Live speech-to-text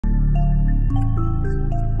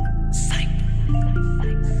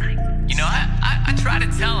You know, I try to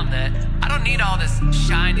tell him that I don't need all this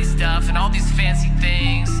shiny stuff and all these fancy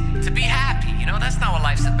things to be happy. You know, that's not what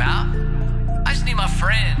life's about. I just need my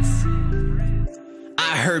friends.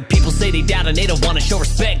 I heard people say they doubt and they don't wanna show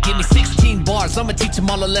respect. Give me 16 bars, I'ma teach them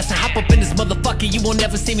all a lesson. Hop up in this motherfucker, you won't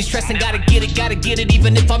never see me stressing. Gotta get it,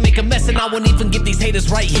 even if I make a mess. And I won't even give these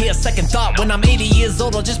haters right here a second thought. When I'm 80 years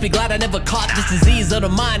old, I'll just be glad I never caught this disease of the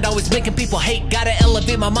mind, always making people hate. Gotta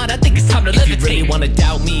elevate my mind, I think it's time to levitate. If you really wanna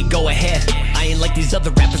doubt me, go ahead. I ain't like these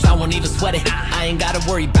other rappers, I won't even sweat it. I ain't gotta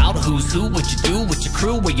worry about who's who, what you do, what your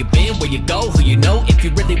crew, where you been, where you go, who you know. If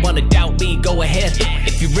you really wanna doubt me, go ahead.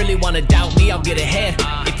 If you really wanna doubt me, I'll get ahead.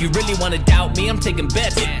 If you really wanna doubt me, I'm taking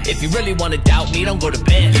bets. If you really wanna doubt me, don't go to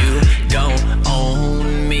bed. You don't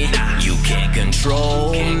own me, you can't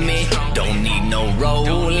control me. Don't need no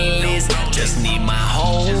rollies, just need my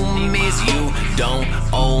homies. You don't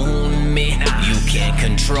own me, you can't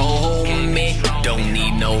control me. Don't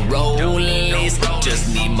need no rollies,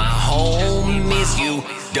 just need my homies. You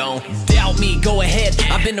don't doubt me, go ahead.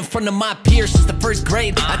 I've been in front of my peers since the first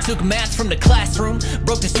grade. I took maths from the classroom,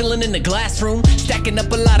 broke the ceiling in the glass room, stacking up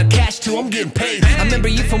a lot of cash too, I'm getting paid. I remember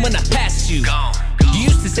you from when I passed you. You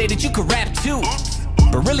used to say that you could rap too,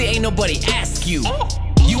 but really ain't nobody ask you.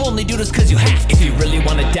 You only do this cause you have to. If you really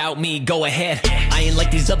wanna doubt me, go ahead. I ain't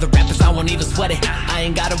like these other rappers, I won't even sweat it. I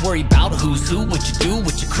ain't gotta worry about who's who, what you do,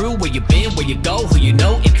 what your crew, where you been, where you go, who you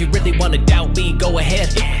know. If you really wanna doubt me, go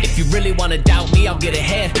ahead. If you really wanna doubt me, I'll get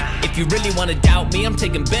ahead. If you really wanna doubt me, I'm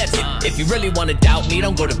taking bets. If you really wanna doubt me,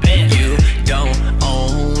 don't go to bed. You don't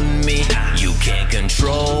own me, you can't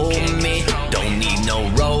control me. Don't need no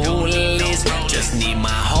rollies, just need my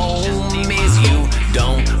homies. You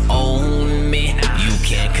don't own me, you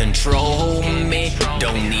can't control me.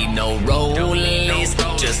 Don't need no rollies,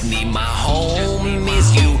 just need my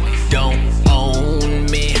homies. You don't own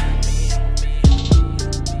me.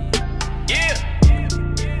 Yeah,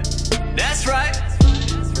 that's right.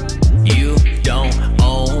 You don't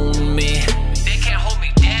own me. They can't hold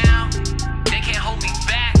me down, they can't hold me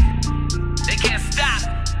back, they can't stop